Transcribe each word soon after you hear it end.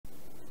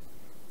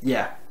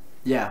Yeah.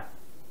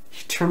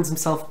 He turns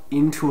himself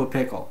into a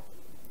pickle.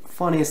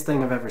 Funniest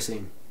thing I've ever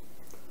seen.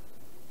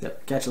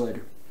 Yep, catch you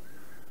later.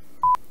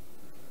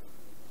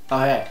 Oh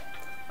hey,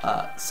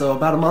 so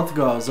about a month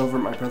ago I was over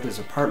at my brother's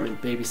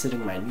apartment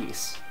babysitting my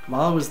niece.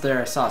 While I was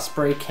there I saw a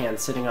spray can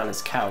sitting on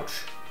his couch.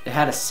 It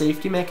had a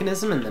safety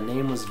mechanism and the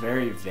name was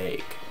very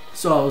vague.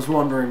 So I was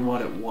wondering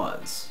what it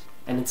was.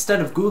 And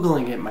instead of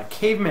Googling it, my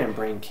caveman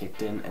brain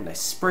kicked in and I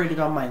sprayed it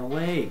on my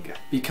leg.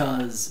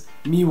 Because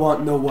me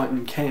want know what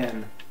and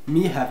can,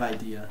 me have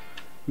idea,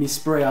 me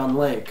spray on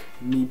leg,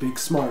 me big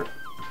smart.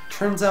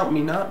 Turns out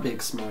me not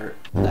big smart,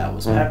 that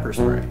was pepper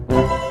spray.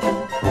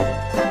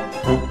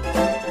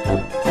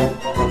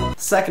 The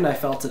second I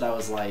felt it I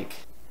was like,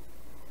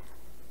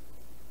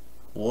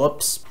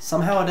 whoops.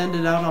 Somehow it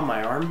ended out on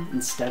my arm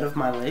instead of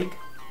my leg.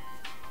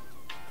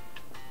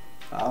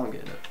 I don't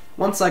get it.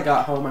 Once I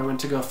got home I went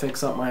to go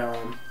fix up my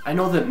arm. I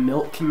know that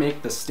milk can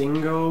make the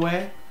sting go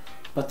away,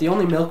 but the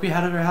only milk we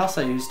had at our house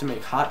I used to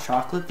make hot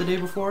chocolate the day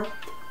before.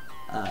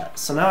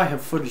 So now I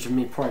have footage of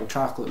me pouring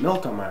chocolate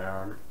milk on my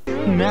arm.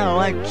 Now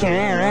I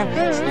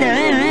can't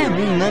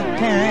stand the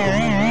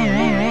pain.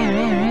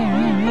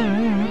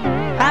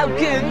 How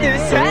could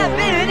this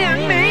happen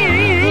to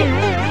me?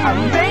 I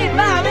made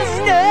my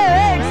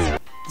mistakes.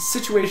 The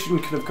situation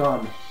could have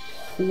gone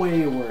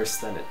way worse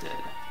than it did.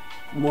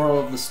 Moral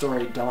of the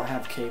story, don't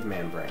have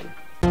caveman brain.